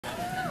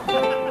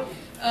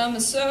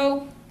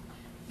So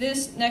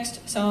this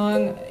next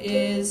song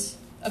is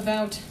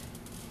about,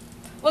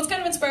 well, it's kind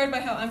of inspired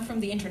by how I'm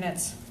from the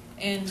internets.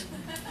 And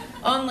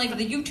on like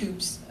the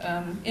YouTubes,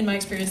 in my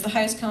experience, the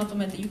highest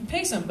compliment that you can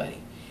pay somebody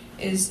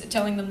is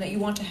telling them that you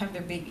want to have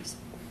their babies.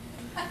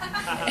 And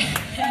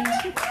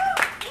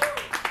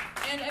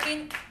I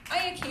mean,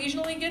 I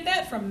occasionally get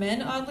that from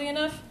men, oddly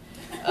enough.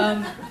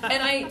 And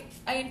I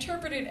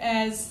interpret it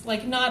as,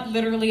 like, not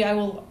literally I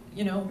will,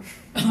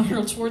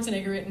 Arnold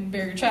Schwarzenegger it and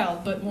bear your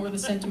child, but more the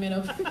sentiment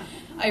of,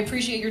 I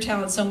appreciate your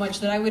talent so much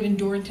that I would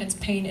endure intense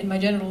pain in my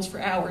genitals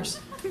for hours.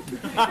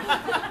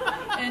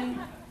 And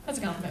that's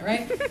a compliment,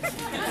 right?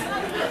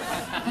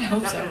 I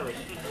hope so.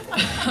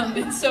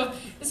 And so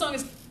this song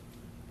is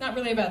not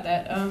really about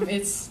that.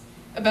 It's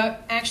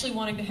about actually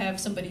wanting to have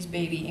somebody's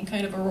baby in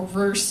kind of a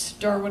reverse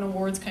Darwin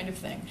Awards kind of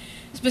thing.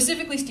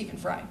 Specifically Stephen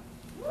Fry.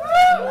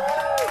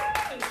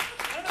 I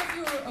don't know if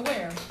you were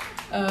aware,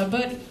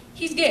 but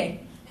he's gay.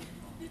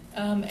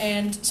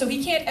 And so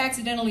he can't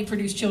accidentally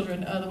produce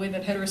children the way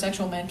that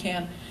heterosexual men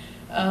can.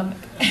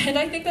 And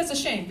I think that's a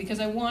shame, because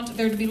I want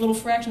there to be little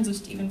fractions of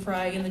Stephen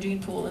Fry in the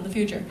gene pool in the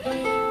future.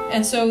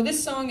 And so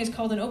this song is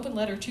called An Open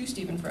Letter to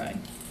Stephen Fry.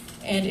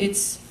 And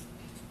it's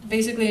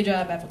basically a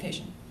job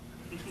application.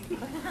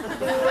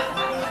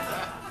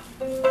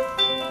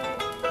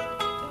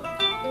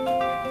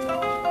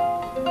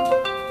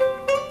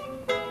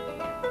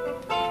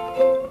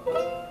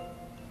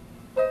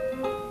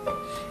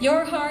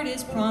 Your heart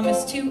is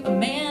promised to a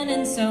man,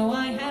 and so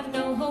I have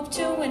no hope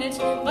to win it.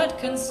 But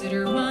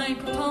consider my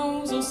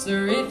proposal,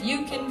 sir, if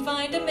you can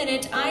find a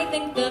minute. I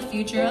think the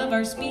future of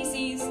our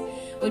species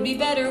would be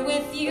better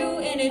with you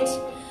in it.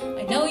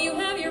 I know you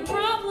have your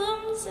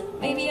problems, and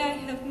maybe I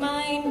have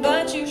mine,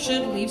 but you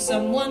should leave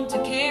someone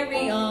to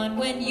carry on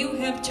when you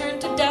have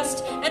turned to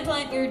dust and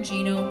plant your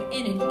genome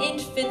in an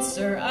infant,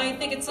 sir. I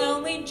think it's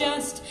only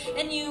just,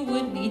 and you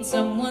would need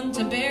someone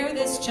to bear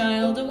this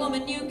child, a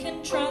woman you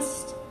can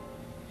trust.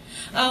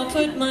 I'll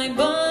put my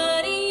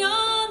body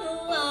on the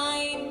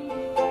line,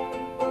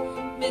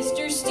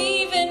 Mr.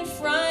 Stephen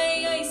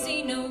Fry. I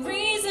see no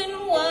reason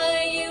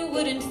why you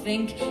wouldn't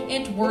think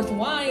it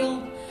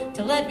worthwhile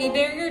to let me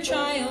bear your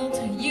child.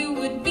 You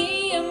would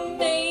be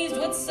amazed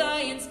what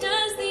science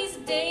does these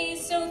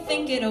days, so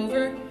think it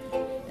over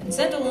and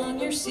send along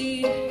your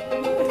seed.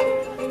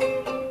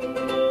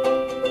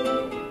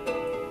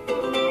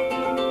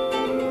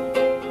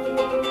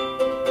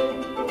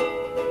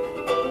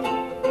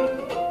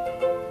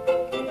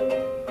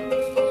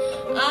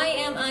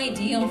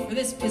 For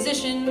this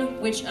position,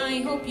 which I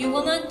hope you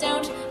will not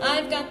doubt.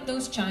 I've got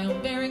those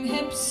childbearing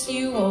hips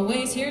you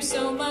always hear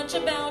so much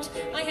about.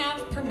 I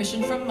have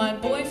permission from my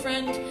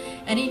boyfriend,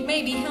 and he'd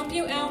maybe help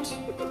you out.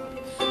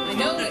 I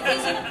know it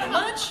isn't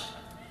much,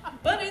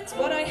 but it's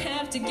what I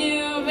have to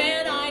give.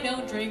 And I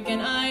don't drink,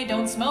 and I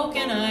don't smoke,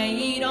 and I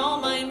eat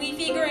all my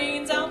leafy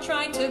greens. I'll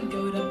try to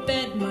go to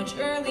bed much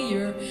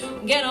earlier,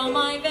 get all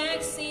my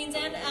vaccines,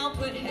 and I'll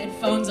put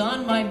headphones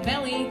on my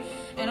belly,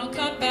 and I'll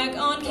cut back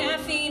on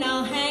caffeine.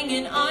 I'll hang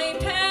an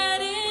iPad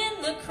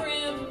in the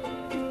crib.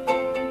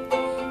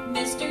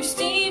 Mr.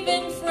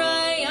 Stephen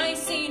Fry, I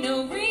see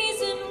no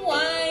reason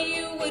why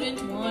you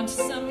wouldn't want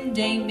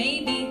someday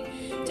maybe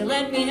to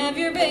let me have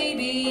your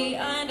baby.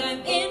 And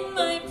I'm in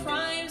my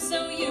prime,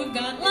 so you've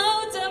got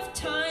loads of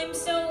time.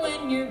 So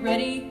when you're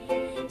ready,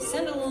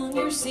 send along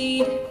your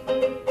seed.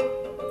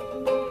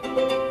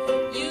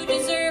 You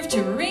deserve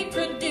to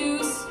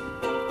reproduce,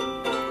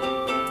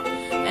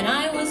 and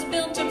I was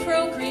built to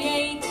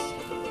procreate.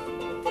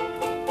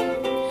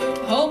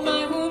 Hope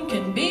my womb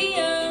can be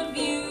of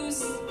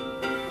use,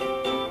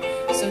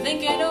 so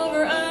think it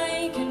over,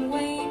 I can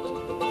wait.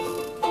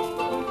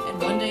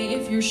 And one day,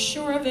 if you're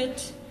sure of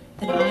it,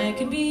 then I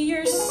could be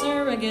your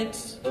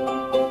surrogate.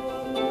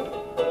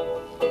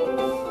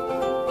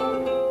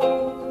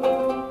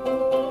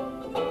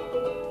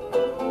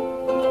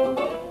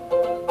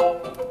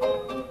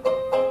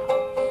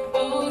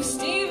 Oh,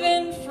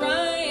 Stephen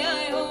Fry,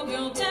 I hope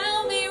you'll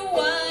tell me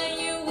why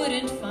you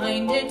wouldn't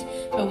find it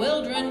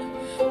bewildering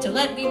to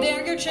let me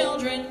bear your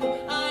children.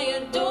 I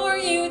adore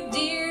you,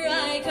 dear.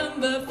 I come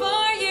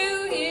before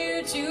you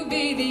here to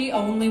be the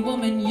only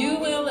woman you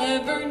will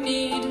ever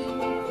need.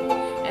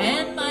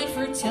 And my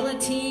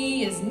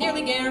fertility is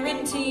nearly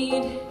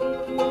guaranteed,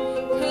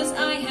 'cause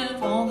I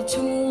have all the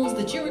tools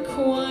that you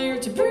require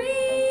to breed.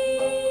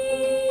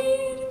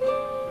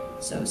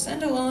 So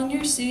send along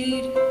your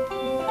seed.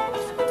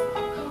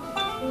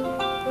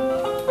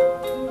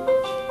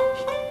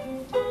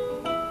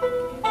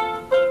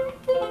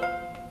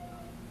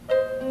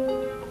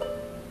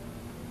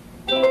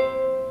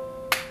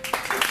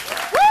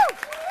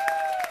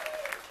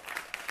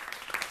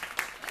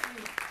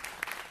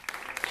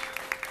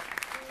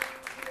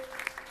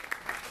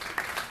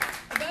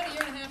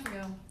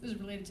 This is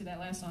related to that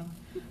last song.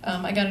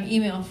 I got an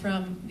email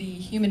from the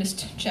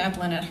humanist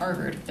chaplain at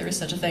Harvard. There is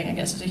such a thing, I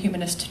guess, as a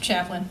humanist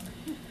chaplain.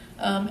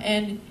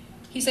 And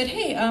he said,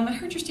 hey, I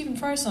heard your Stephen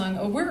Fry song.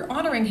 Oh, we're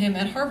honoring him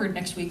at Harvard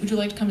next week. Would you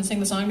like to come and sing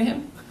the song to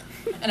him?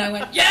 And I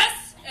went,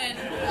 yes! And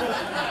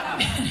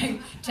I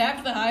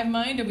tapped the hive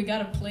mind, and we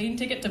got a plane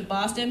ticket to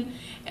Boston,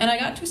 and I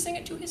got to sing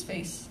it to his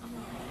face.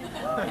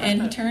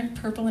 And he turned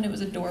purple, and it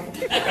was adorable.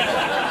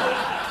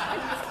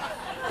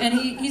 And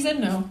he said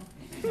no.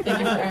 Thank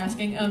you for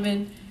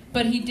asking.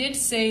 But he did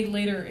say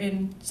later,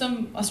 in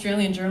some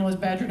Australian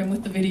journalist badgered him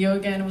with the video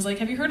again and was like,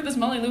 have you heard of this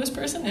Molly Lewis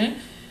person?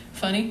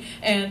 Funny.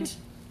 And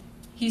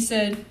he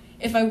said,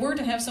 if I were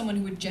to have someone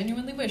who would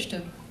genuinely wish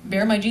to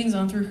bear my genes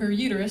on through her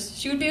uterus,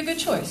 she would be a good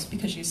choice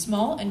because she's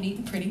small and neat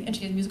and pretty and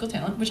she has musical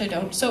talent, which I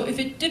don't. So if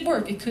it did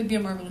work, it could be a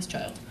marvelous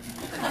child.